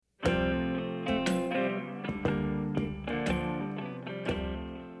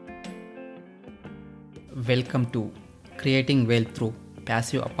Welcome to Creating Wealth Through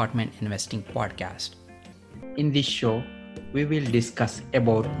Passive Apartment Investing podcast. In this show, we will discuss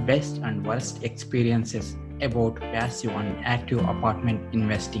about best and worst experiences about passive and active apartment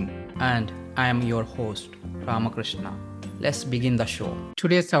investing. And I am your host, Ramakrishna. Let's begin the show.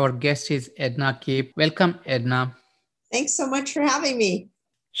 Today's our guest is Edna Keep. Welcome, Edna. Thanks so much for having me.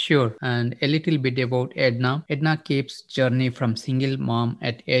 Sure, and a little bit about Edna. Edna Keep's journey from single mom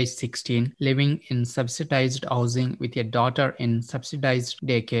at age 16, living in subsidized housing with a daughter in subsidized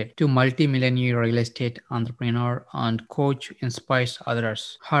daycare, to multi-millionaire real estate entrepreneur and coach inspires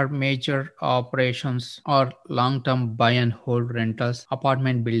others. Her major operations are long-term buy and hold rentals,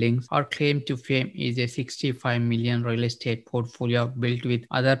 apartment buildings. Her claim to fame is a 65 million real estate portfolio built with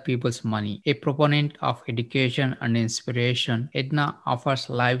other people's money. A proponent of education and inspiration, Edna offers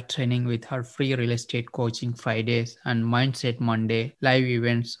live training with her free real estate coaching Fridays and Mindset Monday live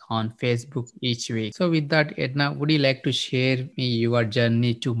events on Facebook each week. So with that, Edna, would you like to share me your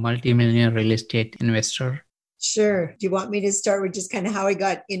journey to multi-millionaire real estate investor? Sure. Do you want me to start with just kind of how I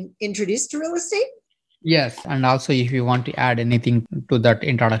got introduced to real estate? Yes. And also if you want to add anything to that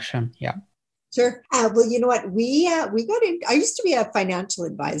introduction. Yeah. Sure. Well, you know what? We got in. I used to be a financial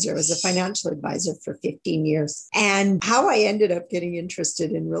advisor. I was a financial advisor for 15 years. And how I ended up getting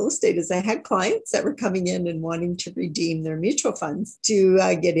interested in real estate is I had clients that were coming in and wanting to redeem their mutual funds to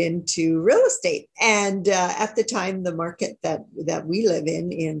get into real estate. And at the time, the market that we live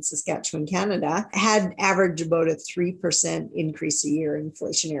in Saskatchewan, Canada, had averaged about a 3% increase a year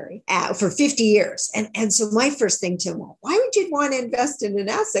inflationary for 50 years. And so my first thing to them, well, why would you want to invest in an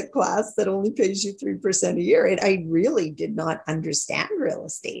asset class that only pays you 3% a year? I really did not understand real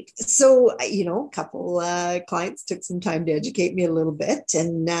estate. So, a couple clients took some time to educate me a little bit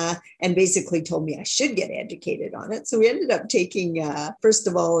and basically told me I should get educated on it. So we ended up taking, first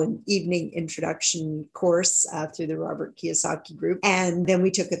of all, an evening introduction course through the Robert Kiyosaki group. And then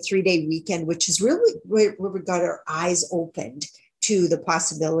we took a 3-day weekend, which is really where we got our eyes opened to the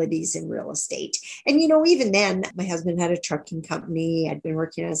possibilities in real estate. And, even then, my husband had a trucking company. I'd been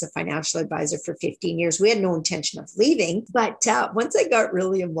working as a financial advisor for 15 years. We had no intention of leaving. But once I got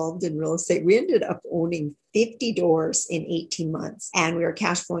really involved in real estate, we ended up owning 50 doors in 18 months. And we were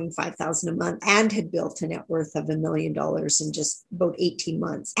cash flowing $5,000 a month and had built a net worth of $1 million in just about 18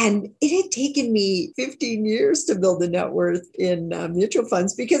 months. And it had taken me 15 years to build a net worth in mutual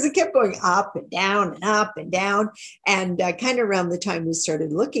funds because it kept going up and down and up and down. And kind of around the time we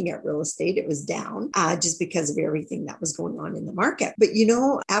started looking at real estate, it was down just because of everything that was going on in the market. But,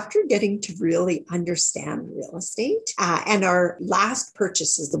 after getting to really understand real estate, and our last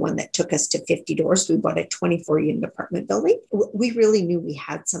purchase is the one that took us to 50 doors. We bought a 24-unit apartment building. We really knew we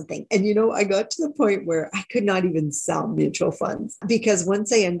had something. And, I got to the point where I could not even sell mutual funds because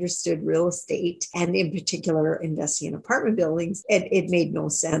once I understood real estate and in particular investing in apartment buildings, it made no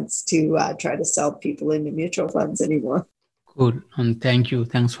sense to try to sell people into mutual funds anymore. Good. And thank you.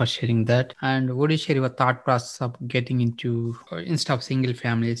 Thanks for sharing that. And would you share your thought process of getting into, instead of single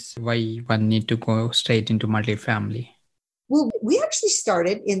families, why one need to go straight into multi-family? Well, we actually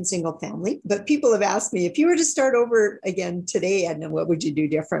started in single family, but people have asked me, if you were to start over again today, Edna, what would you do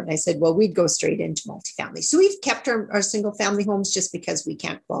different? And I said, well, we'd go straight into multifamily. So we've kept our single family homes just because we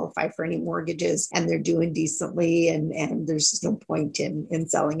can't qualify for any mortgages and they're doing decently and there's just no point in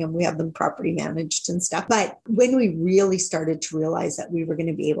selling them. We have them property managed and stuff. But when we really started to realize that we were going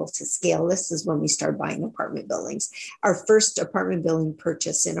to be able to scale this is when we started buying apartment buildings. Our first apartment building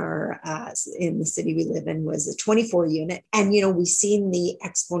purchase in the city we live in was a 24 unit. And, we've seen the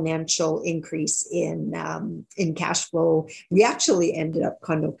exponential increase in cash flow. We actually ended up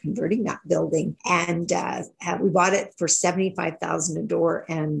condo converting that building and we bought it for $75,000 a door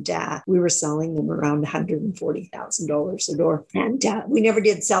and we were selling them around $140,000 a door. And we never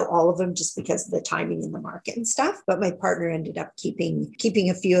did sell all of them just because of the timing in the market and stuff. But my partner ended up keeping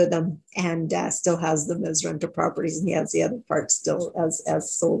a few of them and still has them as rental properties. And he has the other part still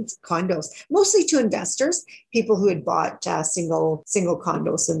as sold condos, mostly to investors, people who had bought single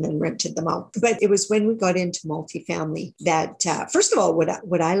condos and then rented them out. But it was when we got into multifamily that, first of all,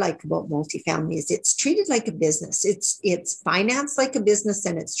 what I like about multifamily is it's treated like a business. It's financed like a business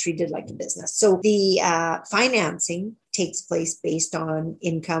and it's treated like a business. So the financing takes place based on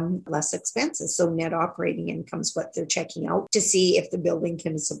income less expenses. So net operating income is what they're checking out to see if the building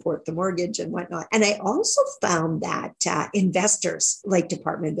can support the mortgage and whatnot. And I also found that investors liked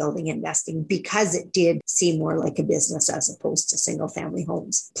apartment building investing because it did seem more like a business as opposed to single family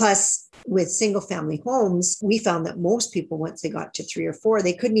homes. Plus, with single family homes, we found that most people, once they got to 3 or 4,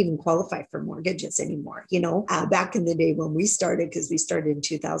 they couldn't even qualify for mortgages anymore. Back in the day when we started, because we started in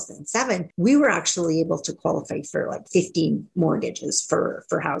 2007, we were actually able to qualify for like 15 mortgages for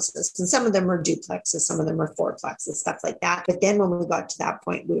houses. And some of them were duplexes, some of them were fourplexes, stuff like that. But then when we got to that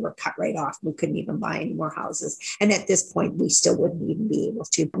point, we were cut right off. We couldn't even buy any more houses. And at this point, we still wouldn't even be able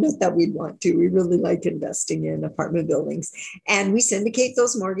to. Not that we'd want to. We really like investing in apartment buildings. And we syndicate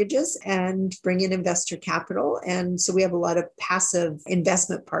those mortgages and bring in investor capital. And so we have a lot of passive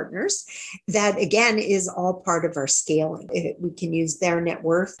investment partners that, again, is all part of our scaling. We can use their net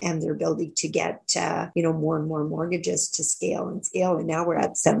worth and their ability to get, more and more mortgages to scale and scale. And now we're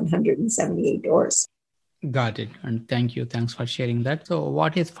at 778 doors. Got it. And thank you. Thanks for sharing that. So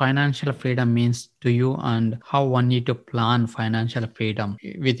what is financial freedom means to you, and how one need to plan financial freedom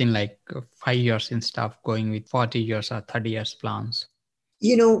within like 5 years instead of going with 40 years or 30 years plans?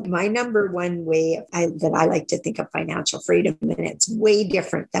 My number one way that I like to think of financial freedom, and it's way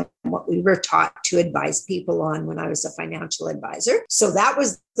different than what we were taught to advise people on when I was a financial advisor. So that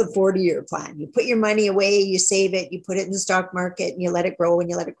was the 40-year plan. You put your money away, you save it, you put it in the stock market, and you let it grow and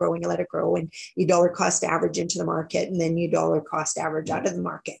you let it grow and you let it grow, and you dollar cost average into the market, and then you dollar cost average out of the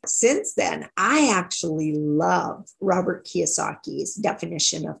market. Since then, I actually love Robert Kiyosaki's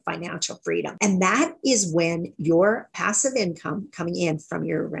definition of financial freedom. And that is when your passive income coming in from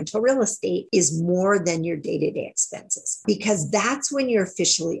your rental real estate is more than your day-to-day expenses, because that's when you're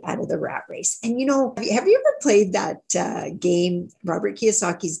officially out of the rat race. And have you ever played that game, Robert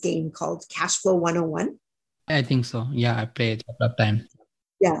Kiyosaki's game called Cash Flow 101? I think so. Yeah, I played a couple of times.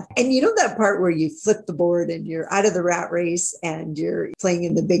 Yeah. And that part where you flip the board and you're out of the rat race and you're playing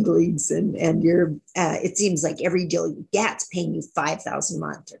in the big leagues and you're, it seems like every deal you get's paying you $5,000 a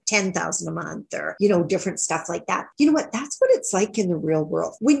month or $10,000 a month or, different stuff like that. You know what? That's what it's like in the real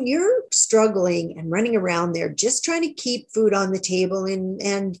world. When you're struggling and running around there, just trying to keep food on the table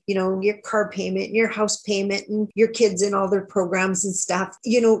and your car payment and your house payment and your kids and all their programs and stuff,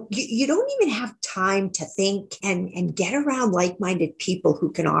 you don't even have time to think and get around like-minded people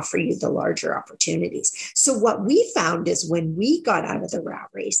who can offer you the larger opportunities. So what we found is when we got out of the rat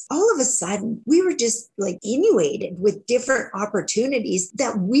race, all of a sudden we were just like inundated with different opportunities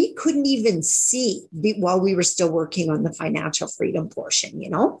that we couldn't even see while we were still working on the financial freedom portion,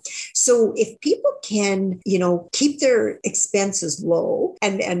 So if people can, keep their expenses low,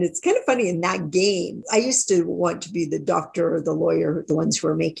 and it's kind of funny in that game, I used to want to be the doctor or the lawyer, the ones who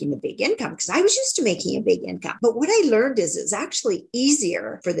are making the big income, because I was used to making a big income. But what I learned is it's actually easier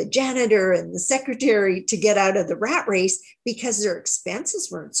for the janitor and the secretary to get out of the rat race because their expenses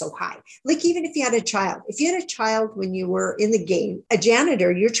weren't so high. Like even if you had a child when you were in the game, a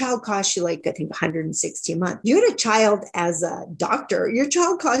janitor, your child cost you like, I think $160 a month. You had a child as a doctor, your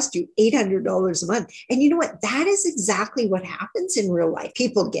child cost you $800 a month. And you know what? That is exactly what happens in real life.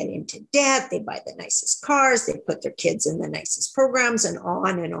 People get into debt. They buy the nicest cars. They put their kids in the nicest programs and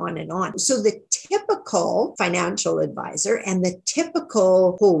on and on and on. So the typical financial advisor and the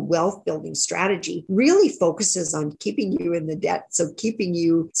typical whole wealth building strategy really focuses on keeping you in the debt. So keeping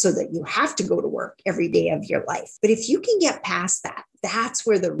you so that you have to go to work every day of your life. But if you can get past that, that's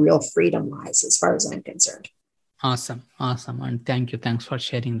where the real freedom lies, as far as I'm concerned. Awesome. And thank you. Thanks for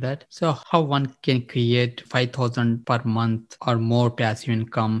sharing that. So how one can create 5,000 per month or more passive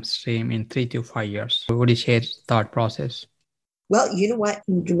income stream in 3 to 5 years? Would you share thought process? Well, you know what?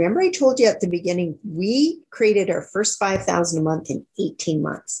 Remember I told you at the beginning, we created our first $5,000 a month in 18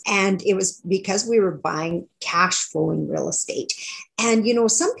 months. And it was because we were buying cash flowing real estate. And,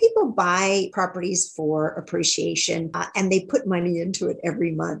 some people buy properties for appreciation and they put money into it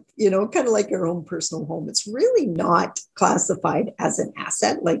every month, kind of like your own personal home. It's really not classified as an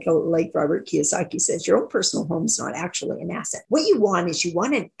asset. Like Robert Kiyosaki says, your own personal home is not actually an asset. What you want is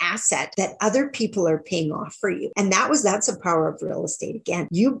an asset that other people are paying off for you. And that's the power of real estate. Again,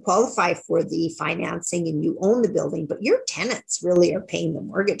 you qualify for the financing and you own the building, but your tenants really are paying the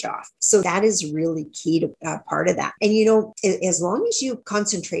mortgage off. So that is really key to part of that. And, as long as you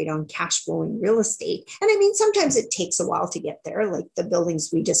concentrate on cash flowing real estate, and I mean, sometimes it takes a while to get there. Like the buildings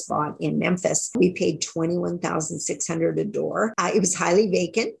we just bought in Memphis, we paid $21,600 a door. It was highly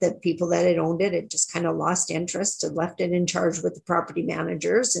vacant. The people that had owned it had just kind of lost interest and left it in charge with the property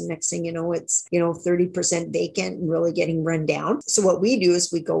managers. And next thing you know, it's, 30% vacant and really getting run down. So what we do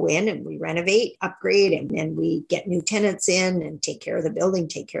is we go in and we renovate, upgrade, and then we get new tenants in and take care of the building,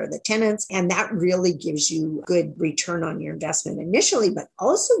 take care of the tenants. And that really gives you good return on your investment initially, but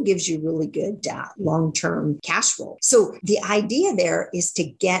also gives you really good long-term cash flow. So the idea there is to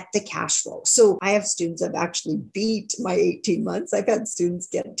get the cash flow. So I have students that have actually beat my 18 months. I've had students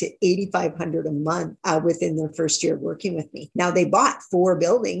get to $8,500 a month within their first year of working with me. Now they bought 4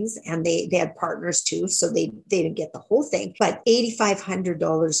 buildings and they had partners too, so they didn't get the whole thing, but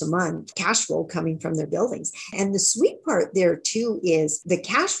 $8,500 a month cash flow coming from their buildings. And the sweet part there too is the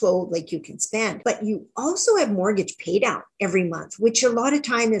cash flow, like you can spend, but you also have mortgage pay down every month, which a lot of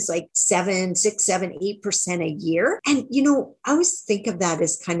time is like 7, 6, 7, 8% a year. And, I always think of that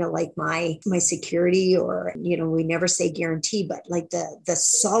as kind of like my security, or, we never say guarantee, but like the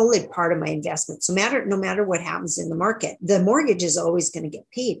solid part of my investment. So no matter what happens in the market, the mortgage is always going to get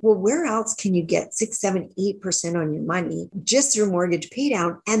paid. Well, where else can you get 6, 7, 8% on your money just through mortgage pay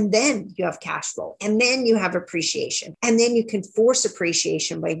down? And then you have cash flow, and then you have appreciation, and then you can force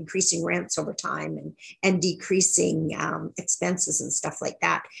appreciation by increasing rents over time and decreasing expenses and stuff like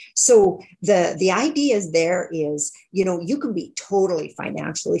that. So the idea there is, you can be totally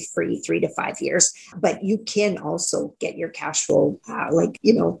financially free 3 to 5 years, but you can also get your cash flow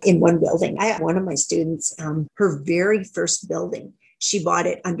in one building. I have one of my students, her very first building, she bought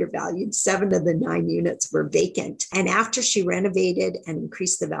it undervalued. 7 of the 9 units were vacant. And after she renovated and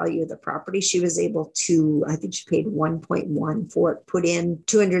increased the value of the property, she was able to, I think she paid 1.1 for it, put in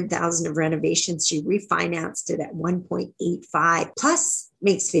 200,000 of renovations. She refinanced it at 1.85 plus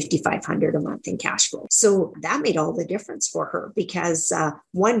makes $5,500 a month in cash flow. So that made all the difference for her, because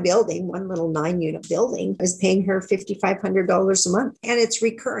one little 9-unit building is paying her $5,500 a month, and it's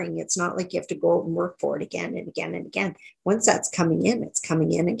recurring. It's not like you have to go out and work for it again and again and again. Once that's coming in, it's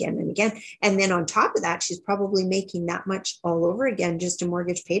coming in again and again. And then on top of that, she's probably making that much all over again, just a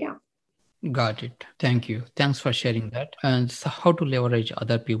mortgage pay down. Got it. Thank you. Thanks for sharing that. And so how to leverage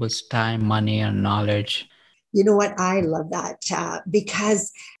other people's time, money, and knowledge. You know what? I love that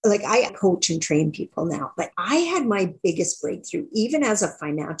because I coach and train people now, but I had my biggest breakthrough even as a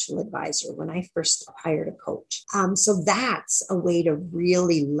financial advisor when I first hired a coach. So that's a way to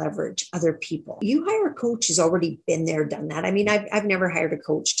really leverage other people. You hire a coach who's already been there, done that. I mean, I've never hired a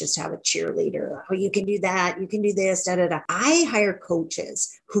coach just to have a cheerleader. Oh, you can do that. You can do this. Da, da, da. I hire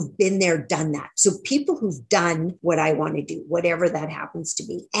coaches who've been there, done that. So people who've done what I want to do, whatever that happens to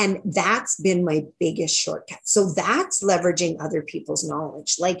be. And that's been my biggest shortcut. So that's leveraging other people's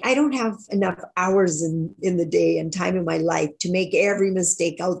knowledge. I don't have enough hours in the day and time in my life to make every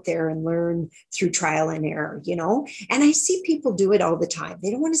mistake out there and learn through trial and error, And I see people do it all the time. They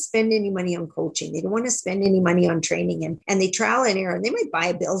don't want to spend any money on coaching. They don't want to spend any money on training, and they trial and error, and they might buy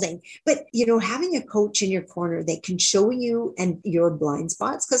a building. But, having a coach in your corner, they can show you and your blind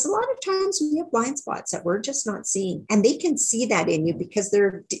spots, because a lot of times we have blind spots that we're just not seeing, and they can see that in you because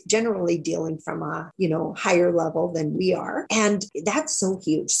they're generally dealing from a, higher level than we are. And that's so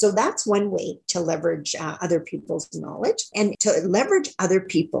huge. So that's one way to leverage other people's knowledge, and to leverage other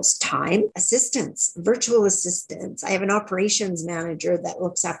people's time. Assistants, virtual assistants. I have an operations manager that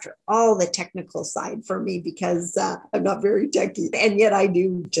looks after all the technical side for me because I'm not very techy, and yet I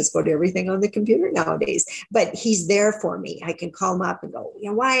do just about everything on the computer nowadays. But he's there for me. I can call him up and go,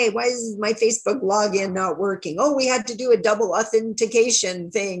 why is my Facebook login not working? Oh, we had to do a double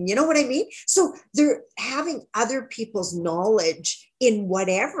authentication thing. You know what I mean? So they're having other people's knowledge in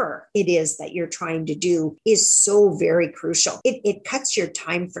whatever it is that you're trying to do is so very crucial. It cuts your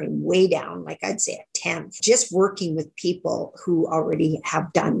time frame way down, like I'd say a tenth, just working with people who already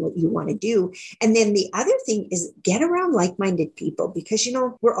have done what you want to do. And then the other thing is get around like-minded people, because,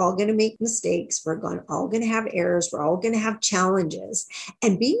 we're all going to make mistakes. We're all going to have errors. We're all going to have challenges.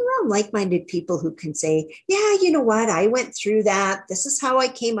 And being around like-minded people who can say, yeah, you know what? I went through that. This is how I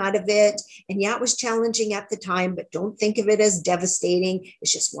came out of it. And yeah, it was challenging at the time, but don't think of it as devastating.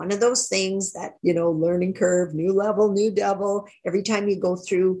 It's just one of those things that, learning curve, new level, new devil. Every time you go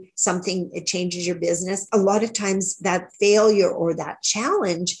through something, it changes your business. A lot of times that failure or that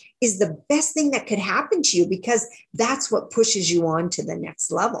challenge is the best thing that could happen to you, because that's what pushes you on to the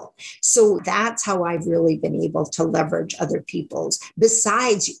next level. So that's how I've really been able to leverage other people's,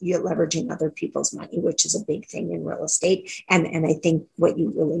 besides you leveraging other people's money, which is a big thing in real estate. And I think what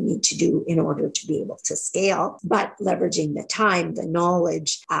you really need to do in order to be able to scale, but leveraging the time, the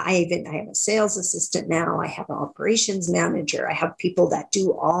knowledge. I have a sales assistant now. I have an operations manager. I have people that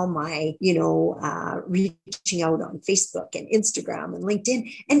do all my, reaching out on Facebook and Instagram and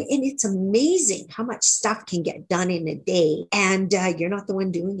LinkedIn. And it's amazing how much stuff can get done in a day. And you're not the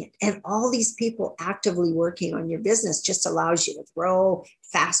one doing it. And all these people actively working on your business just allows you to grow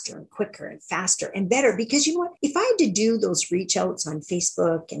faster and quicker and faster and better. Because you know what? If I had to do those reach outs on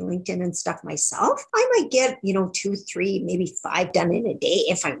Facebook and LinkedIn and stuff myself, I might get, 2, 3, maybe 5 done in a day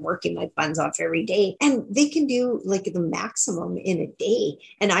if I'm working my buns off every day. And they can do like the maximum in a day.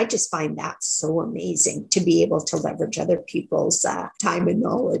 And I just find that so amazing to be able to leverage other people's time and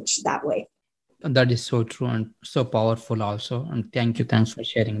knowledge that way. That is so true and so powerful also. And thanks for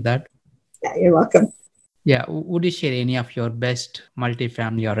sharing that. Yeah, you're welcome. Yeah. Would you share any of your best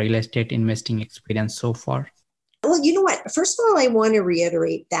multifamily or real estate investing experience so far? Well, you know what? First of all, I want to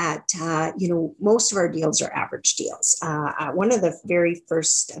reiterate that, most of our deals are average deals. One of the very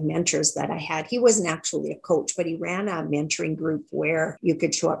first mentors that I had, he wasn't actually a coach, but he ran a mentoring group where you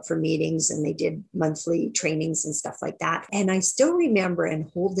could show up for meetings and they did monthly trainings and stuff like that. And I still remember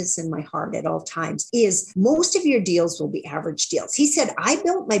and hold this in my heart at all times is most of your deals will be average deals. He said, I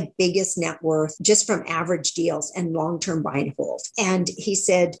built my biggest net worth just from average deals and long-term buy and hold. And he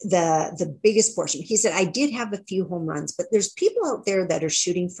said the biggest portion, he said, I did have a few home runs, but there's people out there that are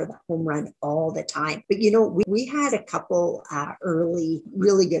shooting for the home run all the time. But we had a couple early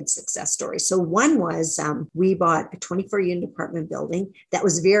really good success stories. So one was we bought a 24-unit apartment building that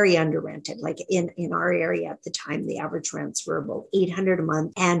was very under rented. Like in our area at the time, the average rents were about $800 a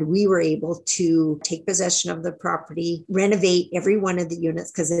month, and we were able to take possession of the property, renovate every one of the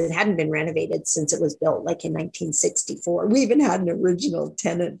units because it hadn't been renovated since it was built, like in 1964. We even had an original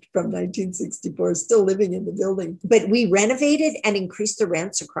tenant from 1964 still living in the building. But we renovated and increased the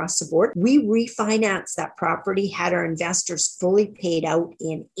rents across the board. We refinanced that property, had our investors fully paid out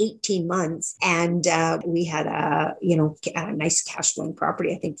in 18 months. And we had a nice cash flowing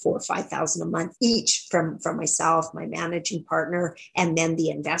property, I think $4,000 or $5,000 a month each from myself, my managing partner, and then the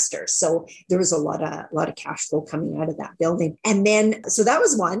investors. So there was a lot of cash flow coming out of that building. And then, so that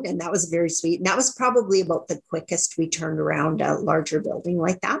was one, and that was very sweet. And that was probably about the quickest we turned around a larger building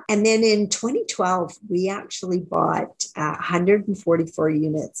like that. And then in 2012, we actually bought 144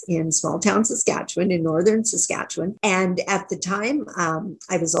 units in small town Saskatchewan, in northern Saskatchewan. And at the time,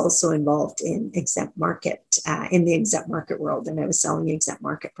 I was also involved in exempt market, in the exempt market world, and I was selling exempt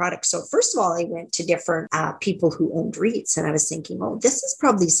market products. So first of all, I went to different people who owned REITs, and I was thinking, oh, this is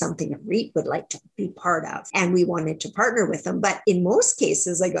probably something a REIT would like to be part of. And we wanted to partner with them. But in most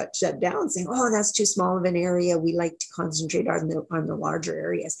cases, I got shut down saying, oh, that's too small of an area. We like to concentrate on the larger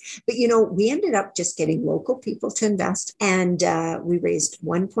areas. But, we ended up just getting local people to invest. And we raised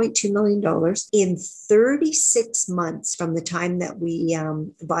 $1.2 million in 36 months from the time that we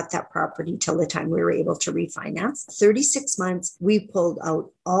bought that property till the time we were able to refinance. 36 months, we pulled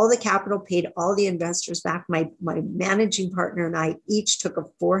out all the capital, paid all the investors back. My managing partner and I each took a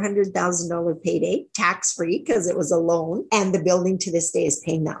 $400,000 payday, tax-free because it was a loan. And the building to this day is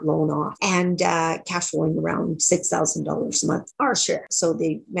paying that loan off and cash flowing around $6,000 a month, our share. So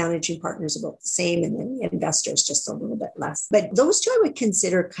the managing partner is about the same, and then the investors just a little bit less. But those two I would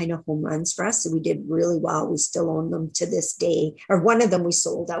consider kind of home runs for us. So we did really well. We still own them to this day. Or one of them we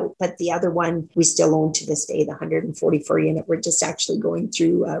sold out, but the other one we still own to this day, the 144 unit. We're just actually going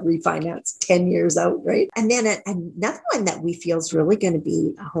through refinance 10 years out, right? And then another one that we feel is really going to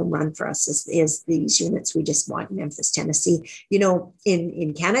be a home run for us is these units we just bought in Memphis, Tennessee.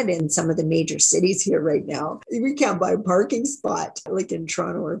 In Canada, in some of the major cities here right now, we can't buy a parking spot like in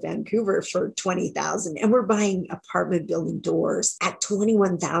Toronto or Vancouver for $20,000, and we're buying apartment building doors at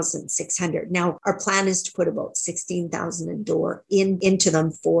 $21,600. Now, our plan is to put about $16,000 a door into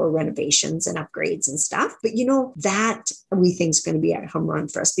them for renovations and upgrades and stuff. But that we think is going to be a home run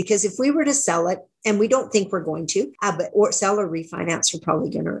for us, because if we were to sell it, and we don't think we're going to, or sell or refinance, we're probably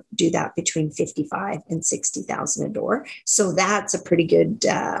going to do that between $55,000 and $60,000 a door. So that's a pretty good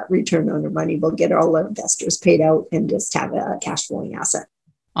return on our money. We'll get all our investors paid out and just have a cash flowing asset.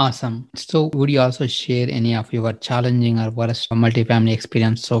 Awesome. So would you also share any of your challenging or worst multifamily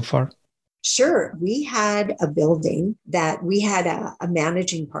experience so far? Sure. We had a building that we had a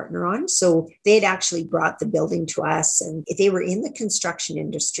managing partner on. So they had actually brought the building to us, and they were in the construction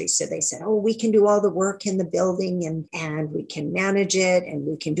industry. So they said, oh, we can do all the work in the building and we can manage it and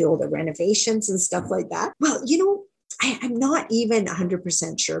we can do all the renovations and stuff like that. Well, I'm not even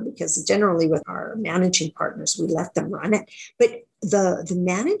 100% sure, because generally with our managing partners, we let them run it. But the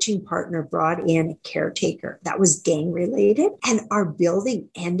managing partner brought in a caretaker that was gang related, and our building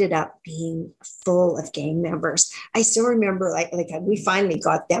ended up being full of gang members. I still remember like we finally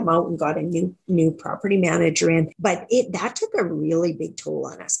got them out and got a new property manager in, but that took a really big toll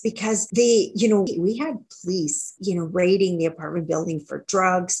on us, because we had police, raiding the apartment building for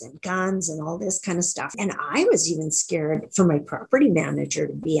drugs and guns and all this kind of stuff. And I was even scared for my property manager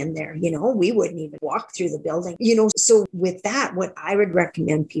to be in there. We wouldn't even walk through the building, so with that, what I would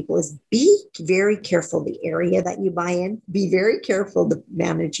recommend people is be very careful the area that you buy in, be very careful the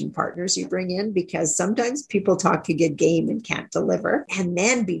managing partners you bring in, because sometimes people talk a good game and can't deliver. And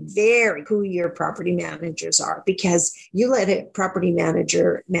then be very who your property managers are, because you let a property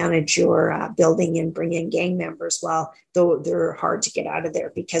manager manage your building and bring in gang members. Well, though they're hard to get out of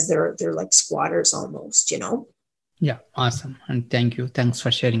there, because they're like squatters almost, Yeah, awesome. And thank you. Thanks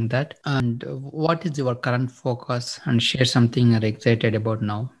for sharing that. And what is your current focus, and share something you're excited about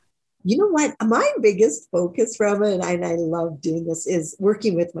now? You know what? My biggest focus from it, and I love doing this, is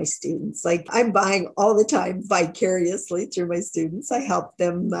working with my students. Like, I'm buying all the time vicariously through my students. I help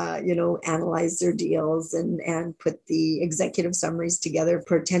them, analyze their deals and put the executive summaries together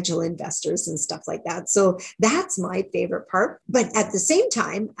for potential investors and stuff like that. So that's my favorite part. But at the same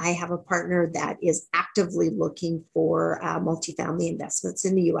time, I have a partner that is actively looking for multifamily investments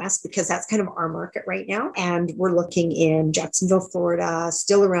in the US, because that's kind of our market right now. And we're looking in Jacksonville, Florida,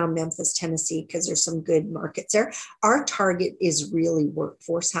 still around Memphis, Tennessee, because there's some good markets there. Our target is really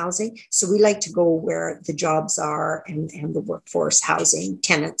workforce housing. So we like to go where the jobs are and the workforce housing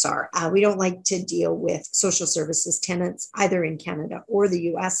tenants are. We don't like to deal with social services tenants either in Canada or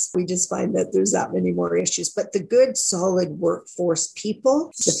the US. We just find that there's that many more issues. But the good, solid workforce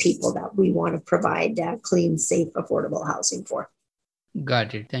people, the people that we want to provide clean, safe, affordable housing for.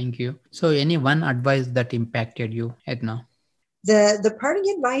 Got it. Thank you. So any one advice that impacted you, Edna? The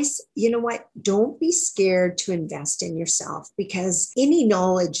parting advice, you know what? Don't be scared to invest in yourself, because any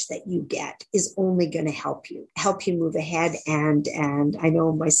knowledge that you get is only going to help you move ahead. And I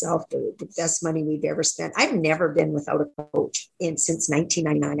know myself, the best money we've ever spent. I've never been without a coach since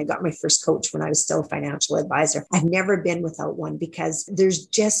 1999. I got my first coach when I was still a financial advisor. I've never been without one, because there's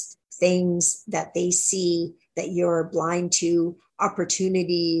just things that they see that you're blind to,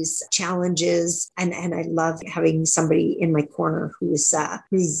 opportunities, challenges. And I love having somebody in my corner who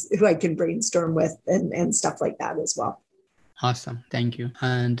I can brainstorm with and stuff like that as well. Awesome. Thank you.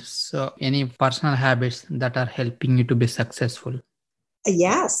 And so any personal habits that are helping you to be successful?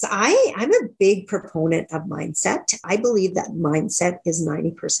 Yes, I'm a big proponent of mindset. I believe that mindset is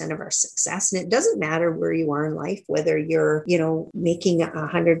 90% of our success. And it doesn't matter where you are in life, whether you're, making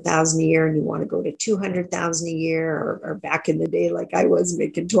 $100,000 a year and you want to go to $200,000 a year, or back in the day, like I was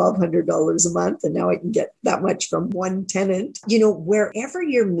making $1,200 a month, and now I can get that much from one tenant. Wherever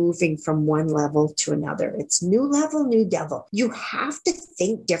you're moving from one level to another, it's new level, new devil. You have to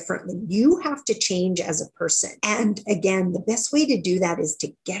think differently. You have to change as a person. And again, the best way to do that is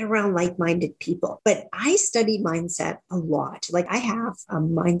to get around like-minded people. But I study mindset a lot. Like, I have a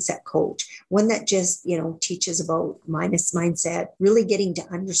mindset coach, one that just, teaches about mindset, really getting to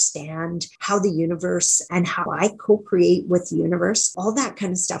understand how the universe and how I co-create with the universe. All that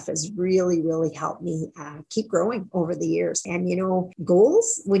kind of stuff has really, really helped me keep growing over the years. And,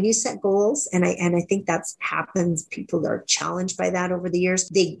 goals, when you set goals, and I think that's happens, people are challenged by that over the years.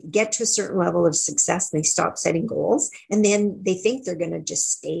 They get to a certain level of success and they stop setting goals. And then they think they're going to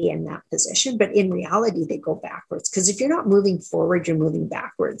just stay in that position. But in reality, they go backwards, because if you're not moving forward, you're moving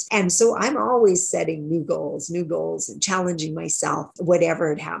backwards. And so I'm always setting new goals and challenging myself,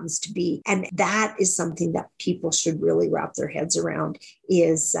 whatever it happens to be. And that is something that people should really wrap their heads around,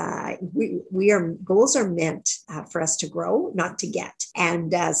 is goals are meant for us to grow, not to get.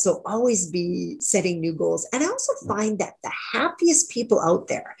 And so always be setting new goals. And I also find that the happiest people out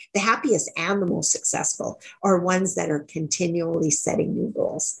there, the happiest and the most successful, are ones that are continually setting new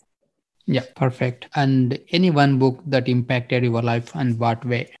goals. Yeah, perfect. And any one book that impacted your life, and what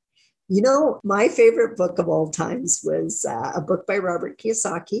way? My favorite book of all times was a book by Robert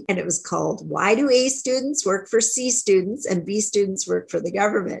Kiyosaki, and it was called Why Do A Students Work for C Students and B Students Work for the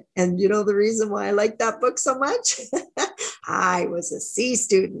Government? And the reason why I like that book so much? I was a C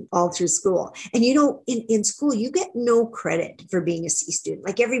student all through school. And in school, you get no credit for being a C student.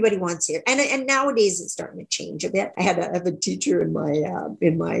 Like everybody wants here. And nowadays it's starting to change a bit. I have a teacher in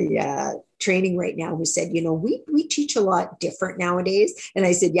my training right now who said, we teach a lot different nowadays. And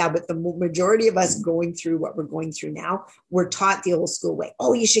I said, yeah, but the majority of us going through what we're going through now, we're taught the old school way.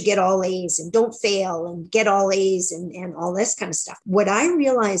 Oh, you should get all A's and don't fail and get all A's and all this kind of stuff. What I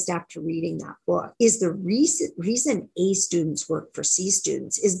realized after reading that book is the reason A students work for C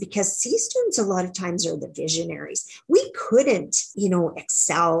students is because C students a lot of times are the visionaries. We couldn't,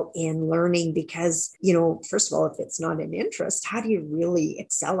 excel in learning because, first of all, if it's not an interest, how do you really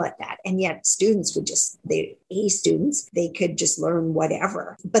excel at that? And yet students A students, they could just learn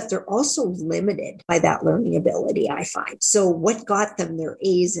whatever, but they're also limited by that learning ability, I find. So what got them their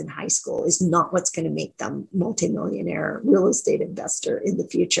A's in high school is not what's going to make them multimillionaire real estate investor in the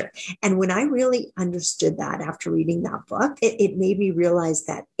future. And when I really understood that after reading that book, it made me realize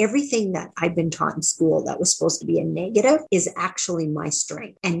that everything that I've been taught in school that was supposed to be a negative is actually my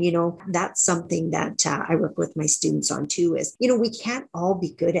strength. And, that's something that I work with my students on too is, we can't all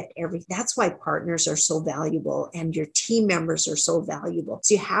be good at everything. That's why partners are so valuable and your team members are so valuable.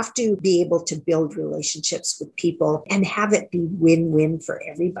 So you have to be able to build relationships with people and have it be win-win for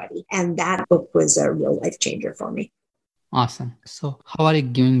everybody. And that book was a real life changer for me. Awesome. So how are you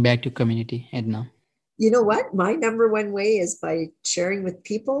giving back to community, Edna? You know what? My number one way is by sharing with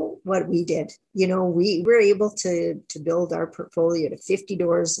people what we did. We were able to build our portfolio to 50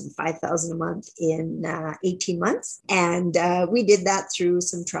 doors and 5,000 a month in 18 months. And we did that through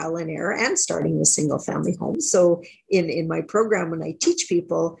some trial and error and starting with single family homes. So in my program, when I teach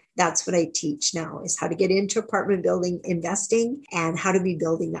people, that's what I teach now is how to get into apartment building investing and how to be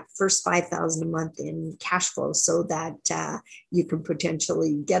building that first 5,000 a month in cash flow so that you can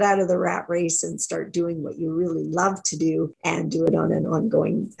potentially get out of the rat race and start doing what you really love to do and do it on an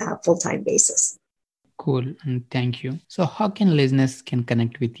ongoing full-time basis. Cool. And thank you. So how can listeners can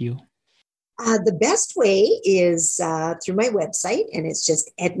connect with you? The best way is through my website, and it's just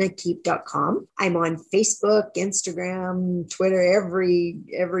ednakeep.com. I'm on Facebook, Instagram, Twitter,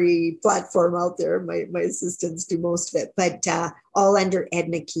 every platform out there. My assistants do most of it, but all under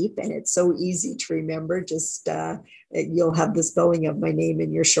Edna Keep, and it's so easy to remember. Just you'll have the spelling of my name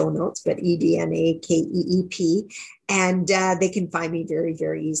in your show notes, but EDNAKEEP. And they can find me very,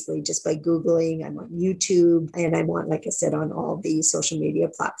 very easily just by Googling. I'm on YouTube, and I'm on, like I said, on all the social media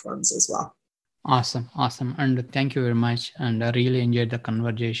platforms as well. Awesome. And thank you very much. And I really enjoyed the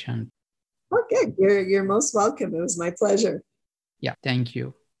conversation. Oh, good. You're most welcome. It was my pleasure. Yeah, thank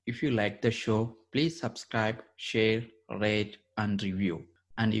you. If you like the show, please subscribe, share, rate, and review.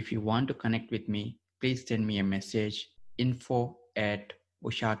 And if you want to connect with me, please send me a message,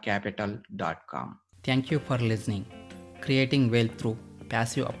 info@ushacapital.com. Thank you for listening. Creating Wealth Through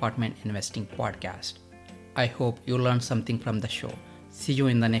Passive Apartment Investing Podcast. I hope you learned something from the show. See you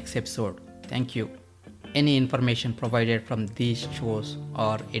in the next episode. Thank you. Any information provided from these shows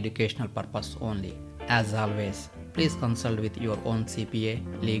are educational purpose only. As always, please consult with your own CPA,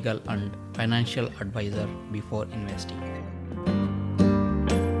 legal and financial advisor before investing.